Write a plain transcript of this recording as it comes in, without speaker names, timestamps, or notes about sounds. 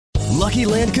Lucky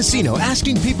Land Casino,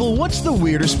 asking people, what's the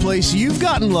weirdest place you've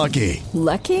gotten lucky?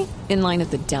 Lucky? In line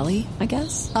at the deli, I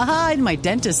guess? Aha, in my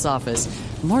dentist's office.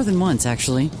 More than once,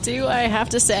 actually. Do I have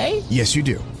to say? Yes, you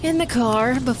do. In the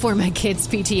car before my kids'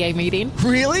 PTA meeting.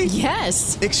 Really?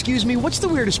 Yes. Excuse me, what's the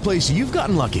weirdest place you've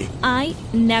gotten lucky? I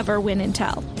never win and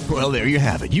tell. Well, there you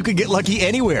have it. You can get lucky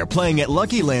anywhere, playing at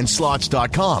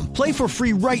LuckyLandSlots.com. Play for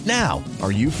free right now.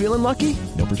 Are you feeling lucky?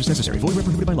 No purchase necessary. Void where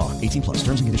prohibited by law. 18 plus.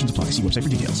 Terms and conditions apply. See website for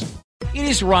details. It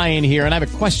is Ryan here, and I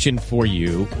have a question for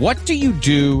you. What do you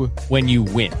do when you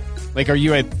win? Like, are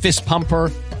you a fist pumper,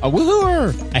 a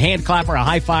woohooer, a hand clapper, a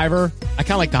high fiver? I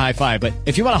kind of like the high five, but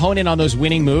if you want to hone in on those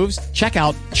winning moves, check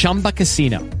out Chumba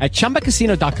Casino. At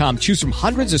ChumbaCasino.com, choose from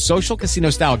hundreds of social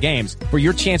casino-style games for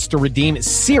your chance to redeem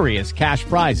serious cash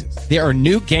prizes. There are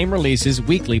new game releases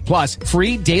weekly, plus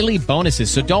free daily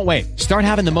bonuses, so don't wait. Start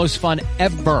having the most fun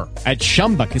ever at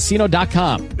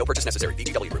ChumbaCasino.com. No purchase necessary.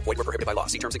 VGW. Void where prohibited by law.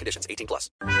 See terms and conditions. 18 plus.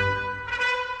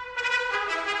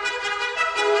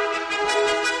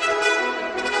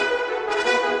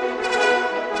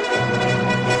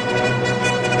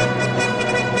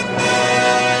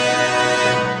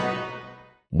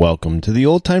 Welcome to the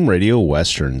Old Time Radio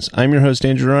Westerns. I'm your host,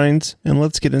 Andrew Rhines, and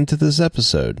let's get into this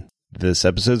episode. This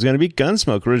episode is going to be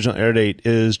Gunsmoke. Original air date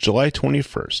is July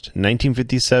 21st,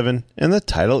 1957, and the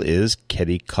title is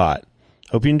Kitty Caught.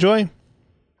 Hope you enjoy.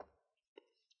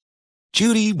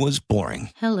 Judy was boring.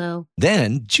 Hello.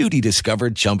 Then Judy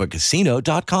discovered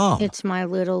ChumbaCasino.com. It's my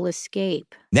little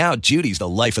escape. Now Judy's the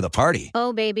life of the party.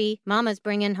 Oh, baby, mama's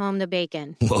bringing home the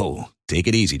bacon. Whoa, take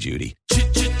it easy, Judy.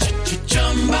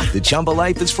 The Chumba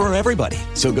life is for everybody.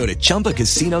 So go to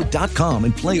ChumbaCasino.com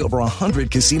and play over 100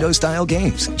 casino-style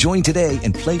games. Join today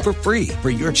and play for free for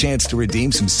your chance to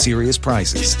redeem some serious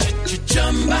prizes.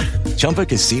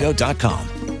 ChumbaCasino.com.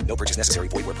 No purchase necessary.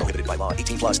 Void where prohibited by law.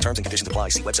 18 plus. Terms and conditions apply.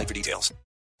 See website for details.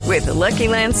 With the Lucky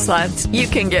Land Slots, you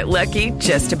can get lucky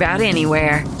just about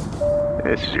anywhere.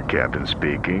 This is your captain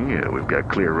speaking. We've got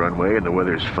clear runway and the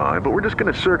weather's fine, but we're just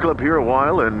going to circle up here a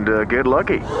while and get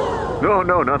lucky.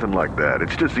 No, nothing like that.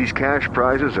 It's just these cash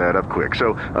prizes add up quick.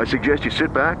 So I suggest you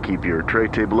sit back, keep your tray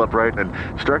table upright, and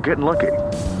start getting lucky.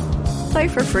 Play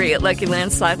for free at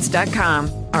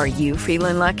LuckyLandSlots.com. Are you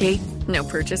feeling lucky? No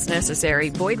purchase necessary.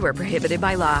 Void where prohibited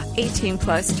by law. 18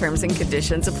 plus terms and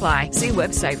conditions apply. See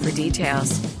website for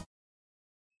details.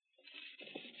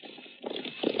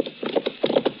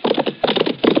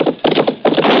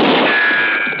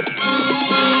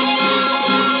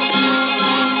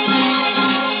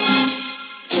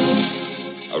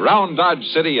 Around Dodge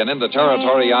City and in the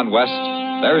territory on West,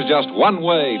 there's just one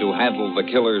way to handle the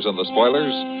killers and the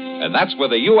spoilers, and that's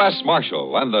with a U.S.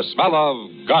 Marshal and the smell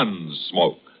of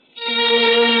Gunsmoke.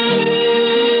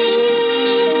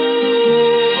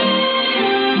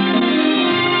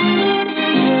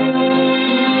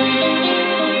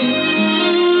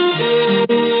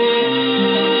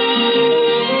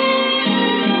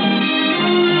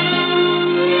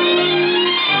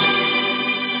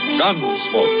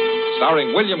 Gunsmoke,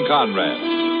 starring William Conrad,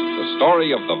 the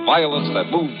story of the violence that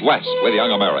moved west with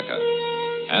young America,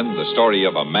 and the story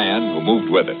of a man who moved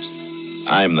with it.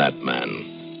 I'm that man.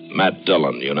 Matt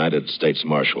Dillon, United States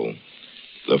Marshal.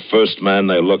 The first man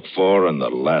they look for and the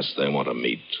last they want to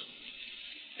meet.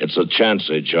 It's a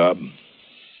chancy job,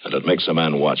 and it makes a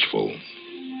man watchful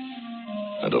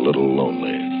and a little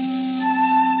lonely.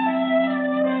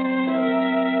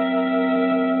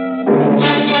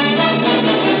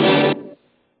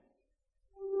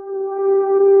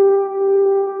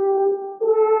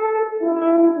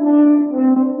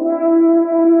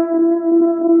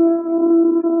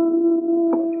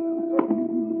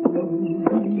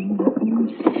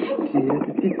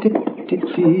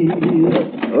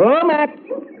 Oh, Matt.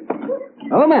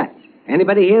 Oh, Matt.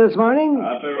 Anybody here this morning?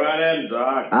 I'll be right in,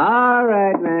 Doc. All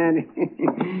right, man.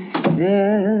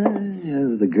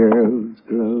 As the girls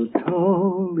grow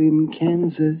tall in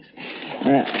Kansas.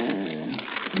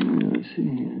 Let's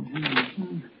see.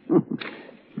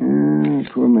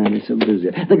 Poor man is so busy.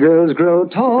 The girls grow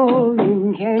tall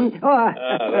in Kansas.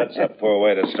 That's a poor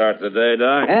way to start the day,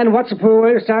 Doc. And what's a poor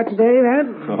way to start the day,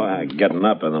 then? Getting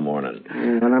up in the morning.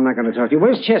 Well, I'm not going to talk to you.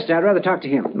 Where's Chester? I'd rather talk to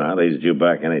him. No, he's due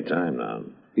back any time now.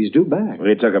 He's due back? Well,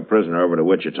 he took a prisoner over to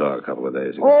Wichita a couple of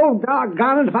days ago. Oh,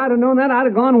 doggone it. If I'd have known that, I'd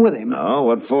have gone with him. No,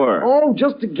 what for? Oh,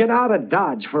 just to get out of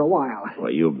Dodge for a while.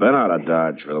 Well, you've been out of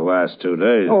Dodge for the last 2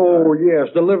 days. Oh, yes.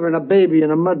 Delivering a baby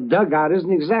in a mud dugout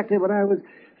isn't exactly what I was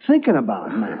thinking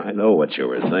about, man. I know what you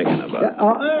were thinking about.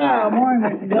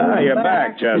 Morning. You're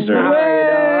back, Chester.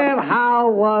 Well, how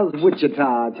was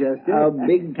Wichita, Chester? A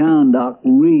big town, Doc.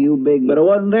 Real big. But I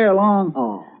wasn't there long.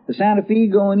 Oh. The Santa Fe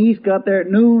going east got there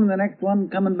at noon, and the next one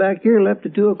coming back here left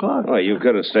at 2 o'clock. Well, you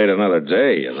could have stayed another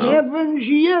day, you know. Heavens,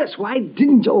 yes. Why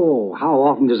didn't... Oh, how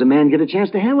often does a man get a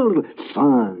chance to have a little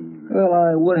fun? Well,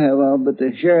 I would have, but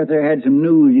the sheriff there had some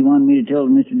news he wanted me to tell to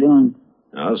Mr. Dillon.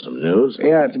 Oh, some news?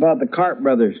 Yeah, it's about the Carp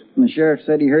brothers. And the sheriff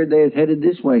said he heard they was headed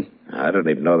this way. I didn't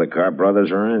even know the Carp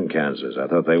brothers were in Kansas. I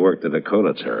thought they worked the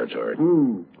Dakota territory.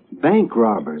 Bank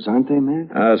robbers, aren't they, man?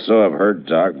 So I've heard,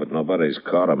 Doc, but nobody's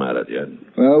caught them at it yet.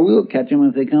 Well, we'll catch them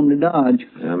if they come to Dodge.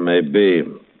 Yeah, maybe.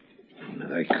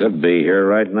 They could be here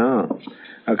right now.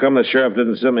 How come the sheriff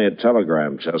didn't send me a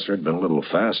telegram, Chester? It'd been a little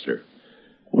faster.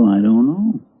 Well, I don't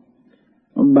know.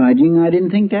 Obliging, I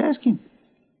didn't think to ask him.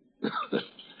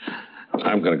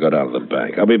 I'm going to go down to the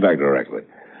bank. I'll be back directly.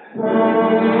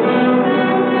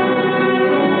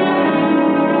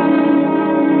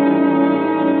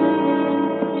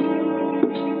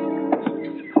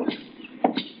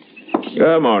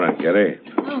 Good morning, Kitty.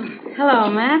 Oh, hello,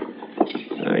 Matt.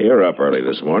 You're up early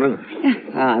this morning.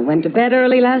 I went to bed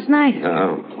early last night.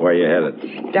 Oh, where you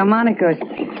headed? Delmonico's.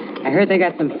 I heard they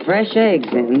got some fresh eggs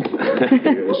in.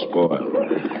 You're spoiled.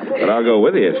 But I'll go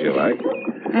with you if you like.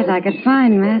 As I could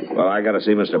find, Matt. Well, I got to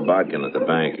see Mr. Bodkin at the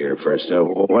bank here first.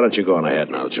 Why don't you go on ahead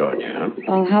and I'll join you, huh?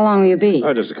 Well, how long will you be?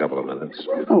 Oh, just a couple of minutes.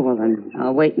 Oh, well, then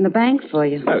I'll wait in the bank for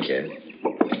you. Okay.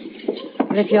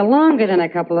 But if you're longer than a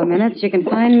couple of minutes, you can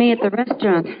find me at the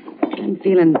restaurant. I'm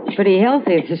feeling pretty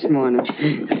healthy this morning.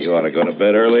 You ought to go to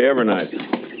bed early every night.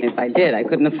 If I did, I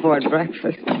couldn't afford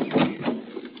breakfast.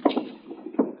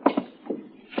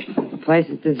 The place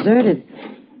is deserted.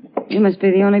 You must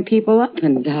be the only people up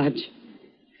in Dodge.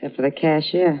 Except for the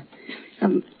cashier.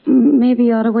 Maybe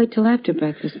you ought to wait till after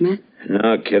breakfast, Matt.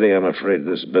 No, Kitty, I'm afraid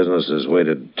this business has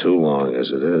waited too long as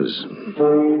it is.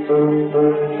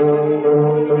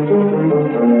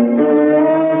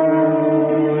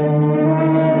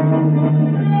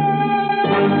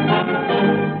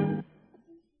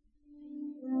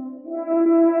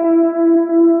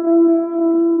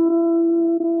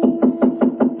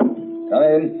 Come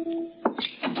in.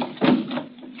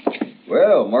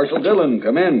 Well, Marshal Dillon,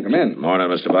 come in. Morning,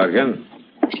 Mr. Bodkin.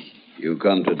 You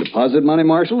come to deposit money,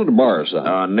 Marshal, or to borrow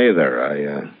some? Neither.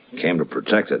 I came to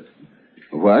protect it.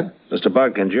 What? Mr.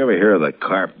 Bodkin, did you ever hear of the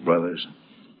Carp brothers?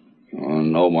 Oh,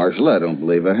 no, Marshal, I don't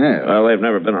believe I have. Well, they've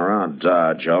never been around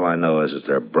Dodge. All I know is that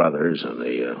they're brothers, and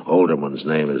the older one's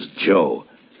name is Joe.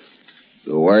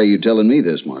 So why are you telling me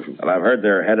this, Marshal? Well, I've heard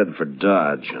they're headed for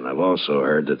Dodge, and I've also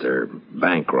heard that they're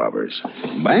bank robbers.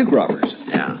 Bank robbers?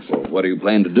 Yeah. Well, what do you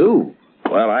plan to do?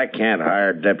 Well, I can't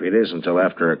hire deputies until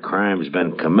after a crime's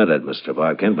been committed, Mr.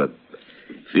 Bodkin, but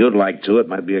if you'd like to, it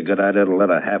might be a good idea to let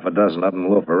a half a dozen of them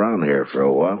loaf around here for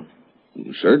a while.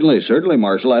 Certainly,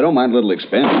 Marshal. I don't mind a little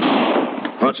expense.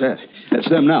 What's that? That's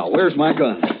them now. Where's my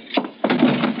gun?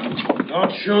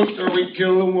 Don't shoot or we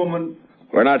kill the woman.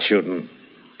 We're not shooting.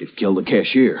 You've killed the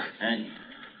cashier. Hank,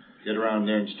 get around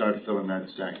there and start filling that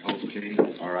sack. Okay.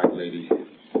 All right, lady.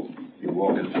 You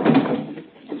walk in front.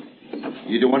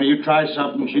 Either one of you tries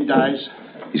something, she dies.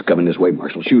 He's coming this way,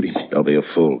 Marshal. Shoot him. Don't be a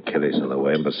fool. Kitty's in the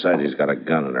way, and besides, he's got a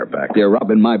gun in her back. They're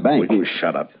robbing my bank. Will you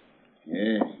shut up?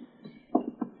 Yeah.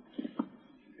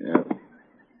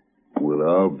 Well,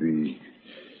 I'll be.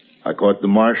 I caught the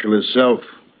marshal himself,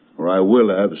 or I will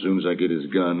have as soon as I get his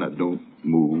gun. I don't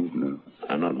move now.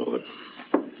 I'm not moving.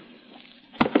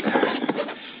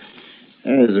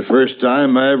 It's the first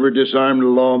time I ever disarmed a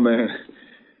lawman.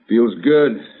 Feels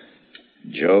good.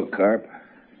 Joe Carp?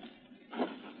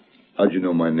 How'd you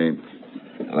know my name?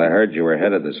 Well, I heard you were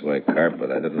headed this way, Carp,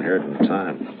 but I didn't hear it in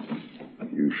time.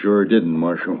 You sure didn't,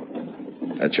 Marshal.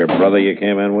 That's your brother you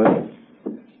came in with?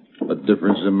 What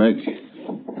difference does it make?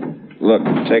 Look,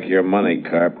 take your money,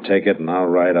 Carp. Take it, and I'll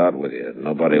ride out with you.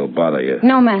 Nobody will bother you.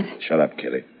 No, Matt. Shut up,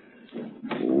 Kitty.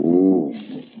 Oh,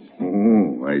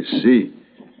 I see.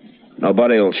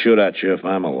 Nobody will shoot at you if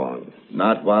I'm along.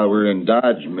 Not while we're in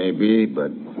Dodge, maybe,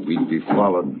 but we'd be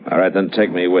followed. All right, then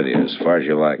take me with you as far as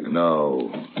you like.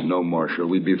 No, Marshal.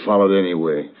 We'd be followed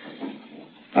anyway.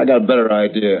 I got a better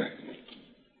idea.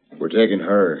 We're taking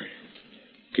her.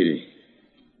 Kitty.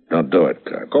 Don't do it,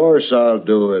 Carp. Of course I'll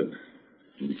do it.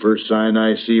 The first sign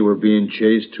I see we're being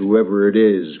chased, whoever it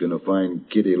is going to find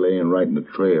Kitty laying right in the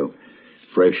trail,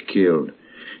 fresh killed.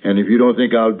 And if you don't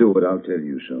think I'll do it, I'll tell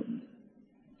you something.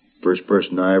 First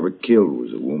person I ever killed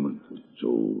was a woman.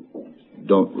 So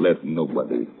don't let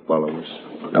nobody follow us.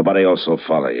 Nobody else will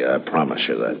follow you, I promise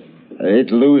you that. I hate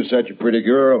to lose such a pretty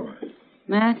girl.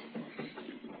 Matt,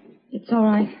 it's all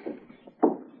right.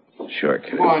 Sure,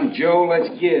 Kitty. Come on, Joe, let's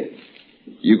get.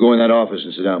 You go in that office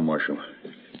and sit down, Marshal.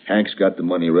 Hank's got the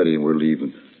money ready and we're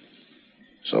leaving.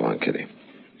 So long, Kitty.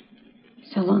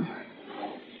 So long.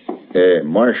 Hey,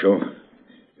 Marshal,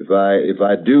 if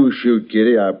I do shoot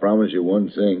Kitty, I promise you one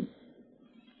thing.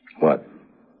 What?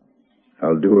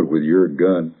 I'll do it with your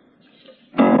gun.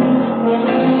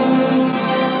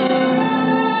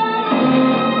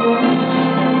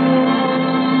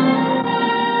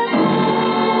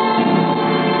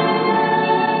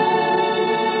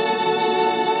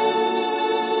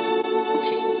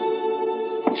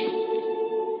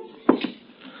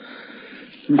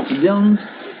 Mr. Dillon,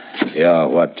 Yeah,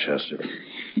 what, Chester?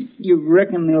 you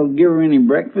reckon they'll give her any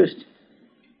breakfast?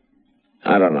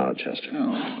 I don't know, Chester.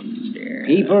 Oh, dear.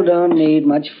 People don't need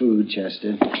much food,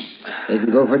 Chester. They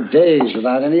can go for days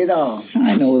without any at all.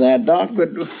 I know that, Doc, but,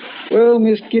 well,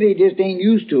 Miss Kitty just ain't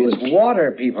used to it. It's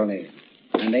water people need.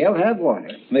 And they'll have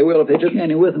water. They will if they took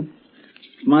any with them.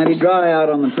 It's mighty dry out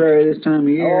on the prairie this time of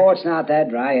year. Oh, it's not that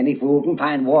dry. Any fool can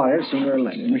find water sooner or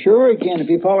later. Sure he can if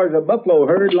he followed a buffalo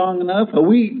herd long enough. A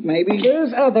week, maybe.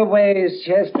 There's other ways,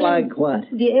 Chester. Like what?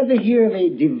 Do you ever hear of a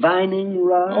divining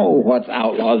rod? Oh, what's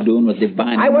outlaws doing with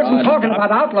divining I wasn't rods? talking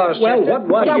about outlaws, Well, Chester. what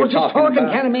was I you was just talking talking,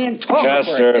 about? can a man talk?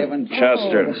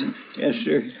 Chester. Yes,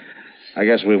 sir. I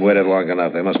guess we've waited long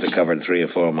enough. They must have covered 3 or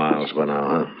 4 miles by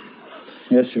now, huh?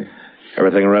 Yes, sir.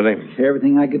 Everything ready?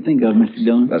 Everything I could think of, Mr.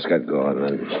 Dillon. Let's get going,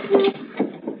 then.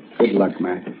 Good luck,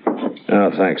 Mac.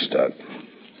 Oh, thanks, Doc.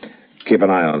 Keep an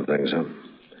eye on things, huh?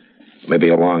 Maybe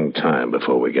a long time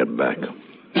before we get back.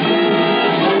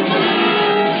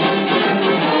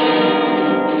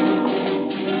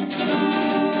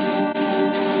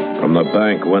 From the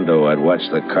bank window, I'd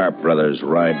watched the Carp brothers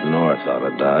ride north out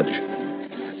of Dodge.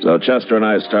 So Chester and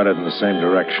I started in the same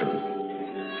direction.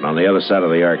 And on the other side of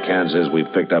the Arkansas, we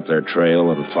picked up their trail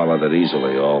and followed it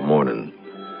easily all morning.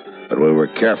 But we were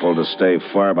careful to stay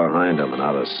far behind them and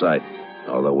out of sight,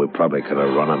 although we probably could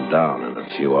have run them down in a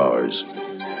few hours.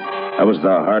 That was the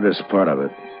hardest part of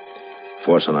it,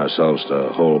 forcing ourselves to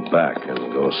hold back and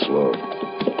go slow.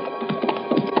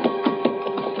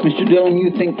 Mr. Dillon,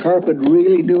 you think Carp would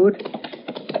really do it?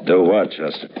 Do what,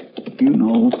 Chester? You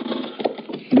know.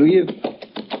 Do you?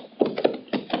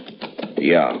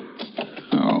 Yeah.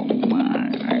 Oh, my.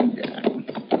 I got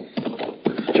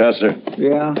it. Chester?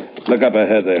 Yeah? Look up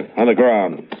ahead there, on the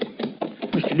ground.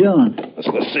 Mr. Dillon. Let's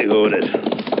go see who it is.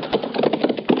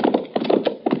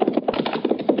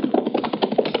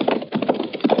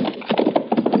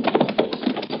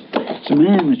 It's a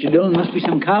man, Mr. Dillon. Must be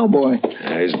some cowboy.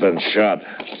 Yeah, he's been shot.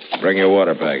 Bring your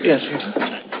water bag. Yes, sir.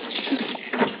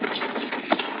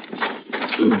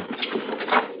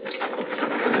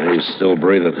 He's still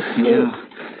breathing. Yeah.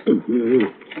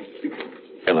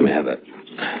 Here, let me have that.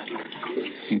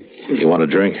 You want a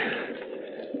drink?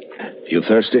 You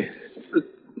thirsty?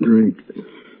 Drink.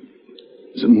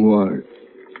 Some water.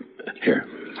 Here.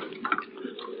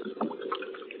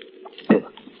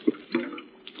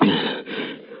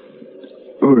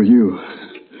 Who are you?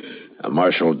 I'm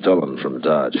Marshal Dillon from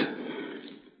Dodge.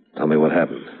 Tell me what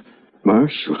happened.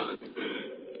 Marshal?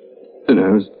 And I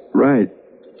was right.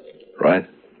 Right?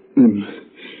 Them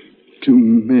 2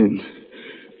 men.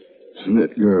 And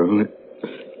that girl.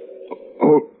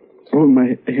 Hold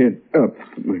my head up,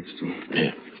 Marshal.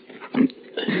 Yeah.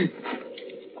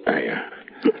 There you are.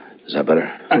 Is that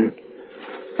better? I'm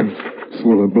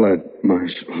full of blood,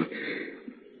 Marshal.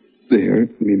 They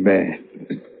hurt me bad.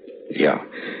 Yeah.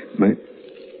 My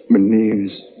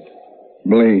name's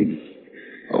Blaine.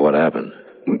 Well, what happened?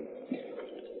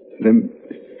 Them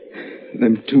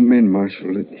 2 men,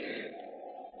 Marshal.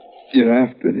 You're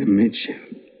after them, ain't you?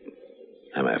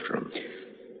 I'm after him.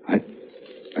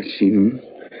 I seen them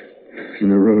in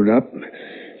the road up,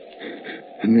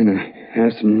 and then I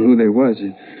asked them who they was,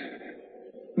 and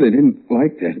they didn't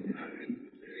like that.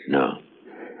 No.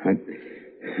 I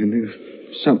knew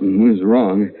something was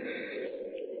wrong.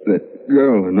 That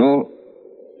girl and all,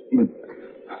 but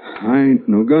I ain't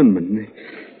no gunman.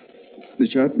 They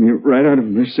shot me right out of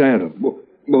my saddle,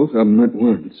 both of them at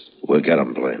once. We'll get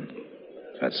him, Blaine.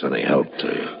 If that's any help to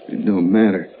you. It don't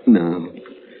matter now,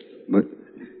 but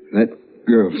that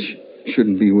girl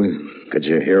shouldn't be with him. Could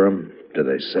you hear him? Did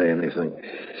they say anything?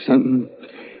 Something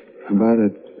about a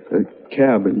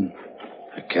cabin.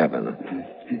 A cabin?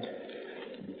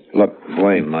 Look,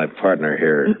 Blaine, my partner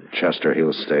here, Chester,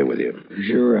 he'll stay with you.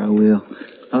 Sure, I will.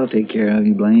 I'll take care of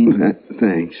you, Blaine.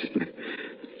 Thanks.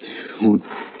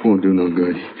 Won't do no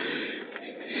good.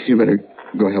 You better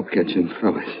go help catch him,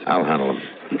 fellas. I'll handle him.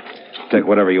 Take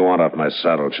whatever you want off my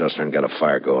saddle, Chester, and get a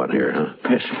fire going here, huh?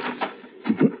 Yes, sir.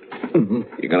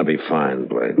 You're going to be fine,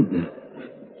 Blaine.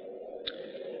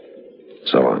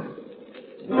 So long.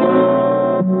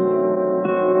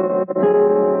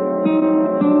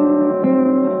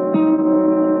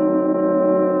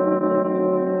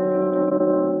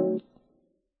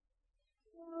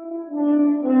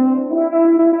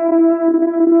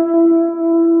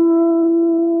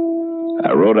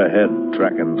 rode ahead,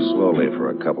 tracking slowly for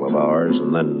a couple of hours,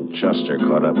 and then Chester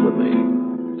caught up with me.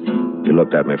 He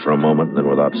looked at me for a moment, and then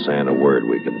without saying a word,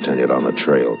 we continued on the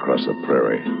trail across the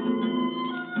prairie.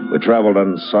 We traveled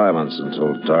in silence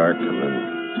until dark, and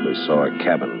then we saw a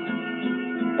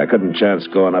cabin. I couldn't chance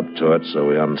going up to it, so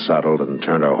we unsaddled and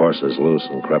turned our horses loose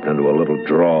and crept into a little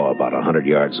draw about 100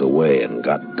 yards away and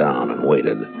got down and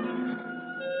waited.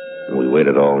 And we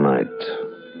waited all night.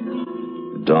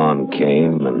 Dawn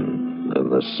came, and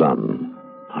the sun,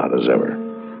 hot as ever.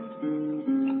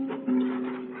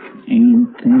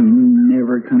 Anything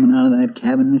never coming out of that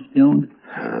cabin, Mr. Dillon?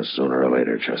 Sooner or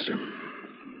later, Chester.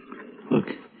 Look,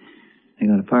 they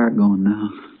got a fire going now.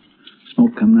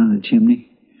 Smoke coming out of the chimney.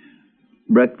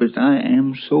 Breakfast, I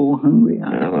am so hungry.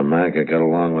 Well, the man could get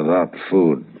along without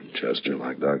food, Chester,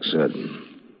 like Doc said.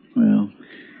 Well,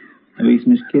 at least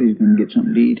Miss Kitty's going to get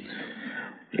something to eat.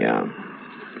 Yeah.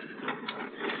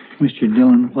 Mr.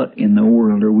 Dillon, what in the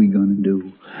world are we going to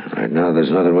do? Right now,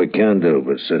 there's nothing we can do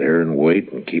but sit here and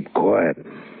wait and keep quiet.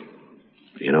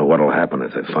 You know what'll happen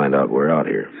if they find out we're out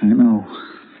here. I know.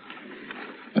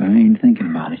 But I ain't thinking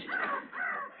about it.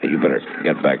 Hey, you better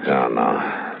get back down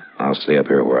now. I'll stay up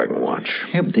here where I can watch.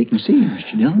 Yeah, but they can see you,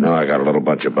 Mr. Dillon. No, I got a little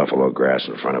bunch of buffalo grass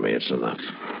in front of me. It's enough.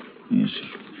 Yes,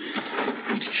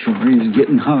 it sure is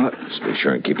getting hot. Just be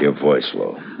sure and keep your voice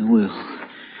low. I will.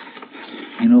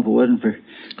 You know, if it wasn't for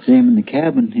them in the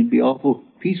cabin, it'd be awful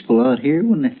peaceful out here,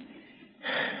 wouldn't it?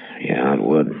 Yeah, it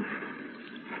would.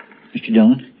 Mr.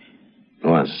 Dillon?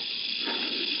 What?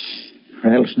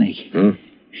 Rattlesnake. Hmm?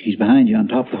 She's behind you on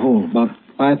top of the hole, about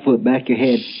 5 foot back your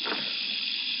head.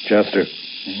 Chester.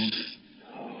 Yeah.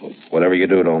 Whatever you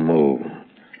do, don't move.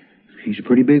 She's a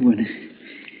pretty big one.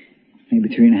 Maybe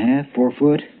 3.5, 4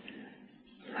 foot.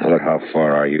 Now look, how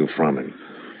far are you from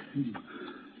him?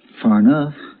 Far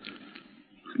enough.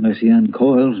 Unless he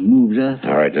uncoils and moves up.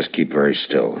 All right, just keep very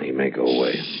still. He may go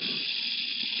away.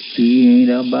 He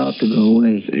ain't about to go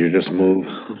away. Did you just move?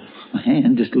 My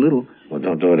hand, just a little. Well,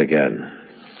 don't do it again.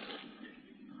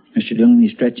 Mr. Dillon,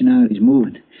 he's stretching out. He's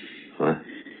moving. What?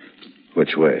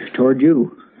 Which way? Toward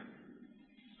you.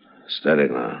 Steady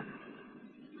now.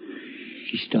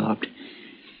 He stopped.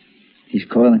 He's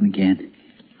coiling again.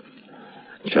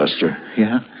 Chester?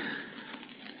 Yeah?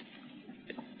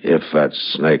 If that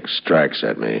snake strikes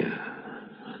at me,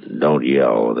 don't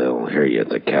yell. They'll hear you at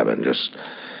the cabin. Just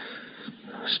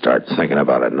start thinking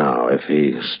about it now. If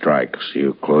he strikes,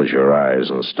 you close your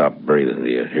eyes and stop breathing. Do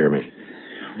you hear me?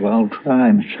 Well, I'll try,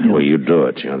 Mr. Dillon. Well, you do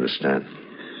it. You understand?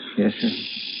 Yes, sir.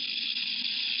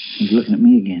 He's looking at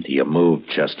me again. You moved,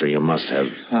 Chester. You must have.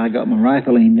 I got my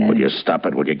rifle aimed at him. Would you stop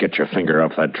it? Would you get your finger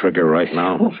off that trigger right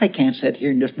now? Oh, I can't sit here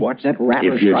and just watch that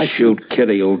rattler If you strike. shoot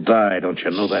Kitty, you'll die. Don't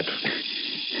you know that?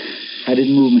 I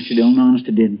didn't move, Mr. Dillon. Honest,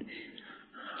 I didn't.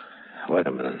 Wait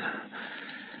a minute.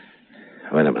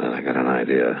 I got an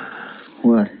idea.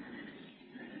 What?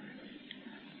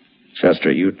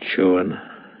 Chester, you chewing?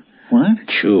 What?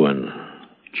 Chewing.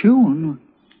 Chewing?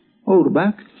 Oh,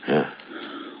 tobacco? Yeah.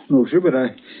 No, sir, but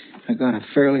I got a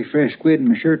fairly fresh quid in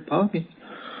my shirt pocket.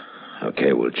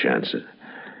 Okay, we'll chance it.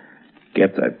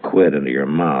 Get that quid into your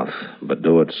mouth, but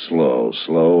do it slow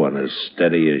and as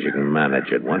steady as you can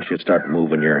manage it. Once you start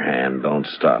moving your hand, don't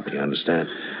stop. You understand?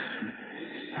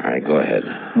 All right, go ahead.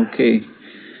 Okay.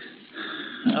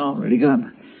 I already got my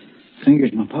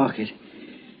fingers in my pocket.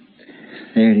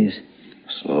 There it is.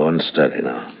 Slow and steady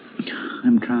now.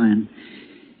 I'm trying.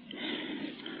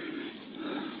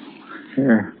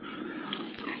 Here.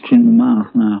 It's in my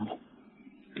mouth now.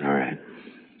 All right.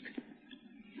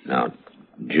 Now,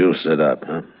 juice it up,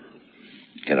 huh?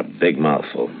 Get a big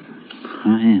mouthful.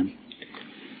 I am.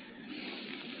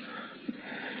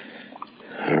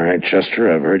 All right,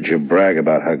 Chester, I've heard you brag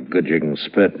about how good you can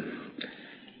spit.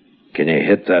 Can you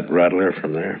hit that rattler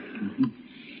from there? Mm-hmm.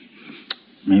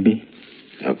 Maybe.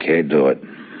 Okay, do it.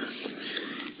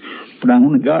 But I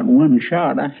only got one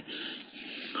shot.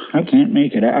 I can't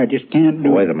make it. I just can't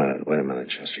do Wait it. a minute,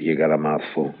 Chester. You got a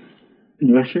mouthful?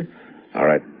 Yes, sir. All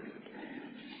right.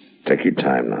 Take your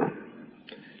time now.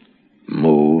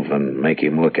 Move and make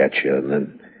him look at you, and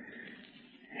then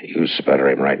you sputter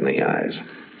him right in the eyes.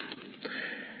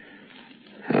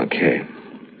 Okay.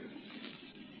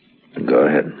 Go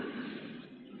ahead.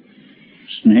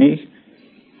 Snake?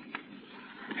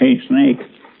 Hey, Snake.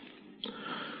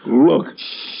 Look.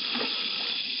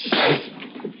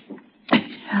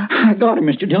 I got him,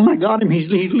 Mr. Dillon. I got him. He's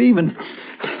leaving.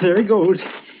 There he goes.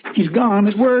 He's gone.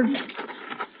 It worked.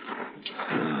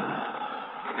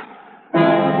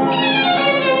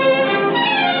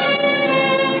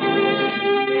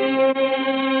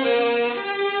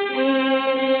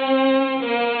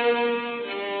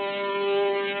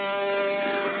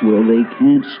 Well, they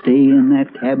can't stay in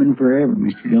that cabin forever,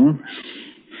 Mr. Dillon.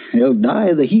 They'll die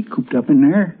of the heat cooped up in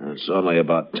there. It's only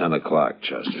about 10 o'clock,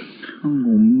 Chester. Oh,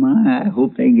 my. I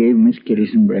hope they gave Miss Kitty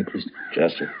some breakfast.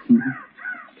 Chester? Mm-hmm.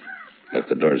 Look,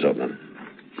 the door's opening.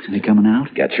 Are they coming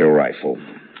out? Get your rifle.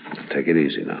 Take it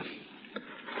easy now.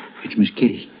 It's Miss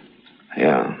Kitty.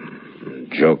 Yeah.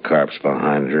 Joe Carp's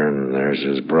behind her, and there's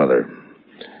his brother.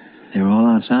 They're all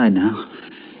outside now.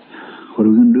 What are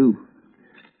we going to do?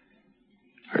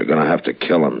 We're going to have to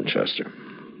kill him, Chester.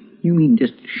 You mean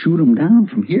just shoot them down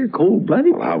from here,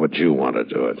 cold-blooded? Well, how would you want to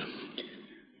do it?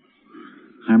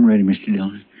 I'm ready, Mr.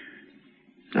 Dillon.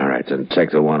 All right, then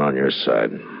take the one on your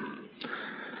side.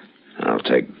 I'll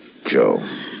take Joe.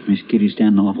 Miss Kitty's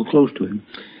standing awful close to him.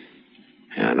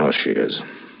 Yeah, I know she is.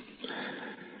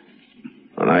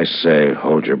 When I say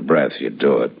hold your breath, you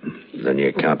do it. Then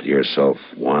you count to yourself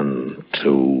 1,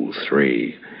 2,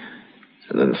 3,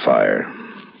 and then fire.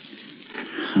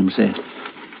 I'm set.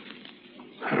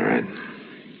 All right.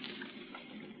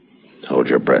 Hold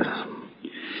your breath.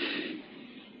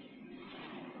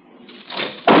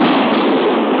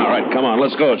 All right, come on,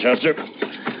 let's go, Chester.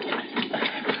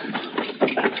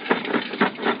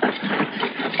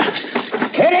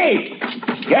 Kitty!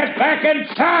 Get back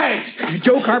inside!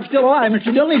 Joe Carp's still alive,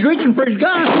 Mr. Dillon. He's reaching for his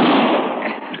gun.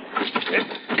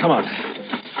 Come on.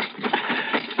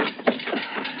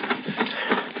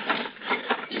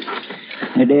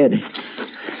 They're dead.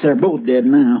 They're both dead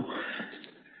now.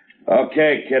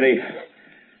 Okay, Kitty.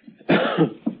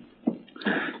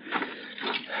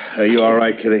 Are you all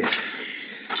right, Kitty?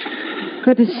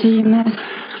 Good to see you, Matt.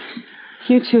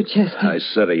 You too, Chester. I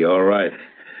said, are you all right?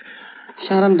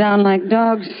 Shot them down like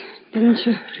dogs, didn't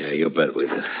you? Yeah, you bet we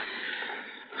did.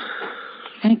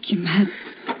 Thank you, Matt.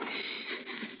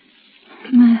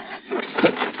 Matt.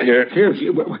 Here.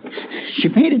 She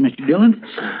fainted, Mr. Dillon.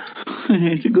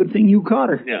 It's a good thing you caught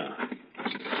her. Yeah.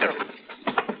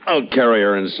 I'll carry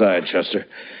her inside, Chester.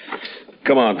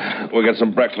 Come on, we'll get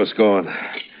some breakfast going.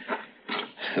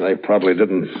 They probably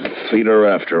didn't feed her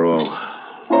after all.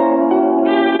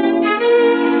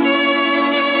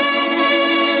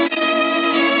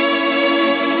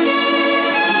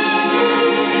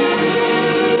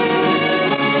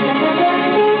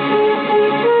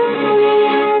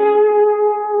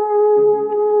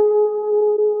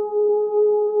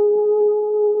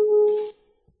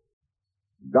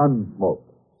 Gunsmoke.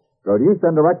 Produced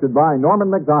and directed by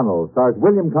Norman McDonald, stars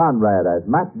William Conrad as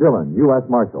Matt Dillon, U.S.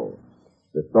 Marshal.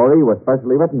 The story was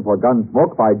specially written for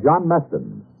Gunsmoke by John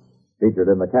Meston. Featured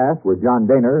in the cast were John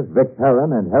Daner, Vic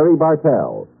Perrin, and Harry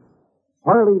Bartell.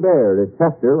 Harley Baird is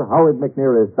Chester, Howard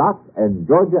McNear is Doc, and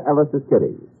Georgia Ellis is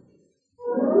Kitty.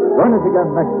 Join us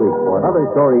again next week for another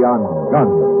story on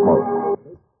Gunsmoke.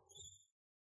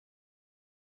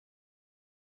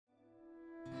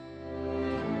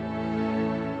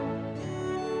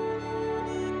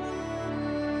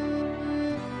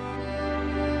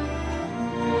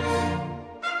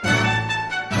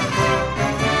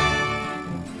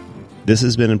 This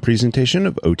has been a presentation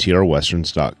of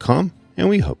OTRWesterns.com, and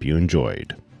we hope you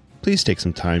enjoyed. Please take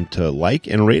some time to like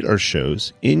and rate our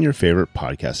shows in your favorite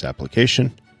podcast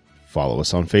application. Follow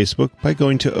us on Facebook by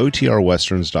going to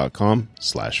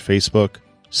OTRWesterns.com/Facebook.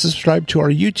 Subscribe to our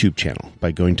YouTube channel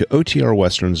by going to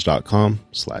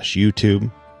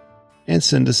OTRWesterns.com/YouTube. And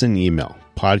send us an email,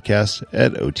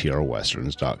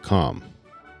 podcast@OTRWesterns.com.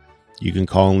 You can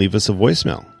call and leave us a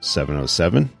voicemail,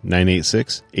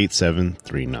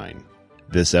 707-986-8739.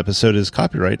 This episode is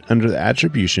copyright under the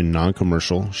Attribution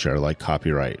Non-Commercial Share-alike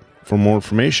copyright. For more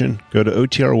information, go to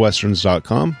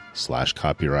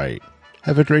OTRWesterns.com/copyright.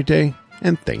 Have a great day,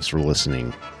 and thanks for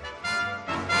listening.